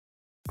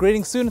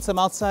Greetings students, I'm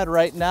outside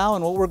right now,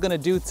 and what we're going to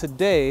do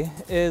today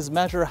is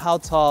measure how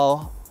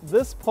tall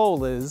this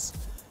pole is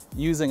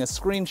using a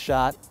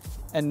screenshot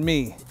and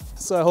me.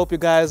 So I hope you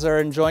guys are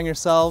enjoying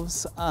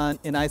yourselves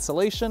in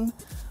isolation.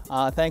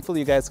 Thankfully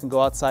you guys can go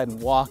outside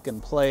and walk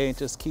and play.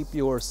 Just keep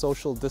your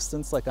social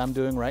distance like I'm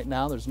doing right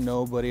now. There's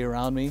nobody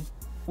around me.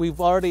 We've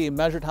already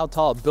measured how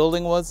tall a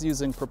building was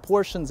using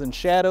proportions and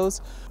shadows.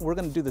 We're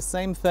going to do the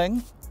same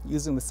thing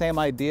using the same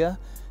idea,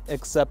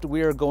 except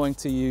we are going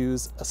to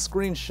use a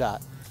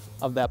screenshot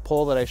of that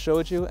pole that I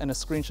showed you and a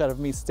screenshot of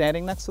me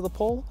standing next to the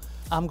pole.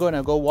 I'm going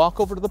to go walk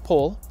over to the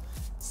pole,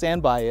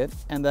 stand by it,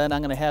 and then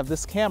I'm going to have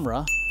this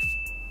camera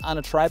on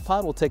a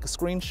tripod. We'll take a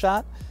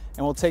screenshot,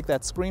 and we'll take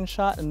that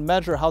screenshot and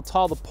measure how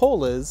tall the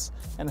pole is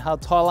and how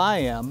tall I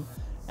am,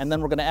 and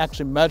then we're going to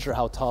actually measure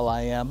how tall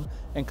I am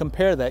and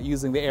compare that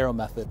using the arrow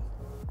method.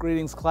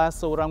 Greetings class.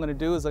 So what I'm going to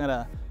do is I'm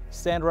going to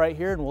stand right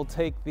here and we'll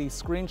take the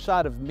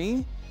screenshot of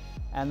me,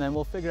 and then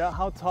we'll figure out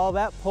how tall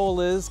that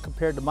pole is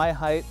compared to my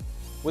height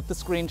with the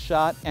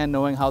screenshot and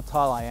knowing how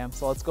tall I am.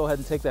 So let's go ahead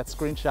and take that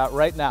screenshot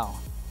right now.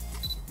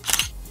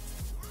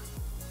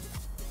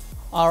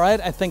 All right,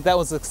 I think that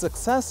was a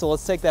success, so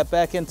let's take that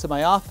back into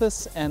my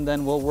office and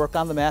then we'll work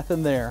on the math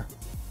in there.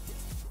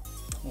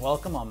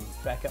 Welcome, I'm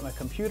back at my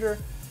computer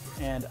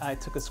and I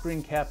took a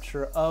screen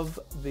capture of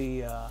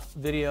the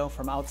video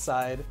from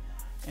outside,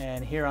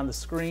 and here on the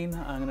screen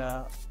I'm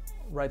gonna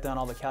write down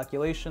all the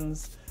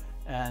calculations,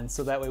 and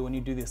so that way when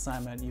you do the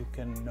assignment you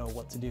can know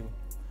what to do.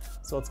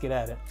 So let's get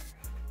at it.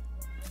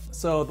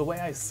 So the way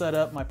I set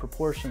up my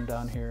proportion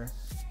down here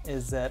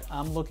is that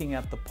I'm looking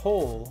at the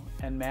pole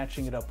and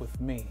matching it up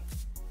with me.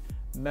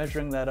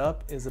 Measuring that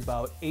up is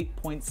about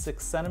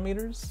 8.6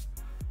 centimeters,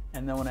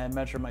 and then when I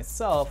measure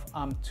myself,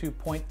 I'm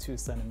 2.2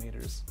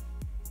 centimeters.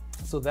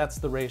 So that's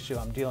the ratio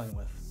I'm dealing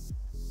with.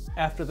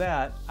 After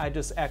that, I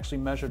just actually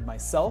measured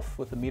myself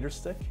with a meter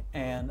stick,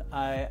 and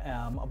I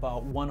am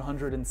about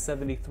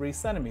 173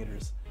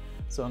 centimeters.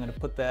 So I'm going to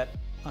put that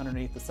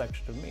underneath the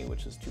section of me,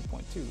 which is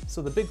 2.2.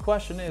 So the big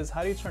question is,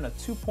 how do you turn a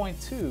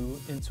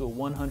 2.2 into a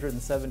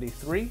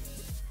 173?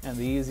 And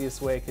the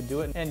easiest way I could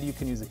do it, and you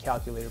can use a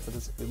calculator for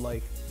this if you'd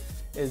like,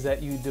 is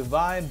that you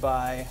divide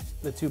by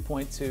the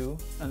 2.2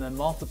 and then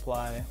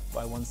multiply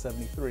by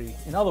 173.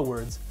 In other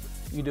words,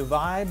 you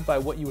divide by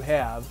what you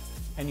have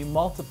and you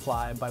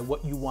multiply by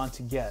what you want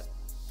to get.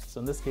 So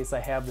in this case,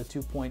 I have the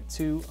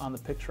 2.2 on the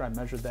picture, I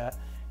measured that,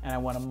 and I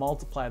want to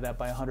multiply that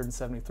by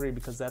 173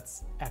 because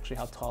that's actually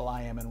how tall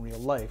I am in real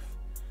life.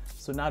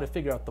 So now to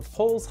figure out the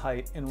pole's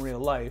height in real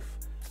life,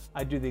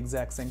 I do the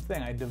exact same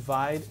thing. I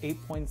divide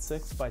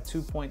 8.6 by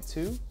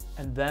 2.2,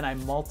 and then I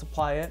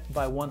multiply it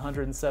by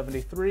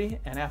 173,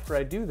 and after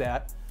I do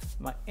that,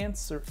 my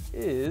answer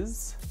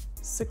is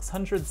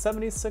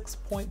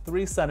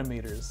 676.3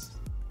 centimeters.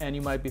 And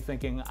you might be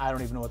thinking, I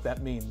don't even know what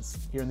that means.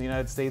 Here in the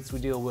United States, we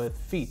deal with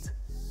feet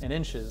and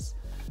inches.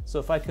 So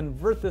if I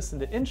convert this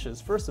into inches,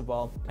 first of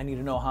all, I need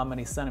to know how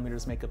many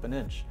centimeters make up an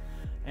inch.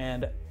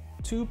 And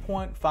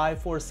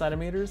 2.54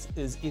 centimeters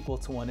is equal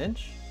to 1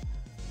 inch.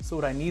 So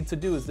what I need to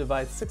do is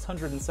divide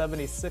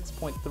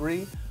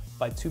 676.3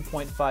 by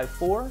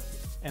 2.54,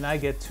 and I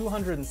get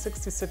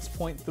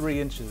 266.3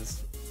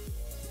 inches.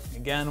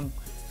 Again,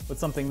 with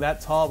something that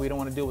tall, we don't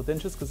want to deal with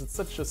inches because it's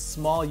such a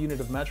small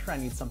unit of measure. I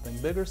need something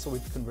bigger, so we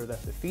can convert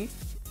that to feet.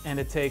 And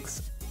it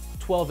takes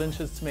 12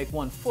 inches to make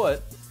 1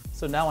 foot.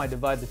 So now I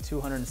divide the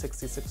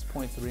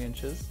 266.3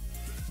 inches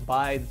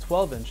by the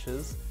 12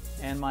 inches,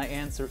 and my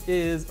answer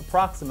is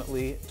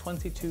approximately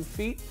 22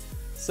 feet.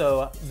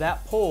 So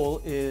that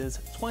pole is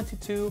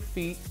 22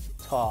 feet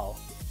tall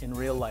in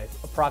real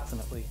life,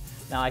 approximately.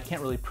 Now I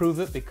can't really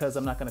prove it because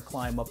I'm not going to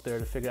climb up there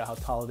to figure out how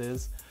tall it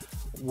is.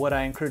 What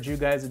I encourage you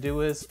guys to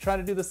do is try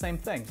to do the same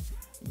thing.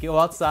 Go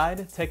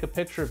outside, take a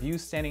picture of you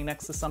standing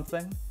next to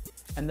something,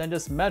 and then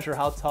just measure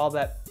how tall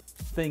that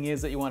thing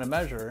is that you want to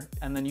measure,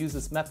 and then use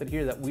this method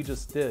here that we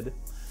just did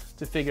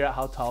to figure out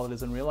how tall it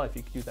is in real life.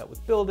 You can do that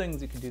with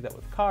buildings, you can do that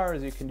with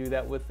cars, you can do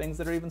that with things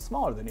that are even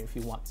smaller than you if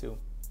you want to.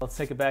 Let's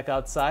take it back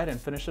outside and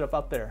finish it up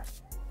out there.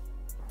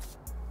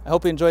 I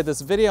hope you enjoyed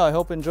this video. I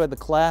hope you enjoyed the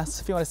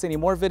class. If you want to see any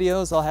more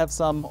videos, I'll have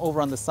some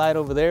over on the side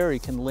over there. You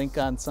can link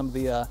on some of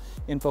the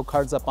info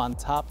cards up on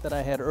top that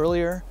I had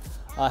earlier.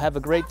 Have a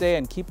great day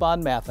and keep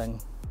on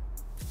mathing.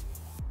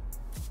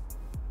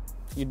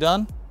 You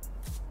done?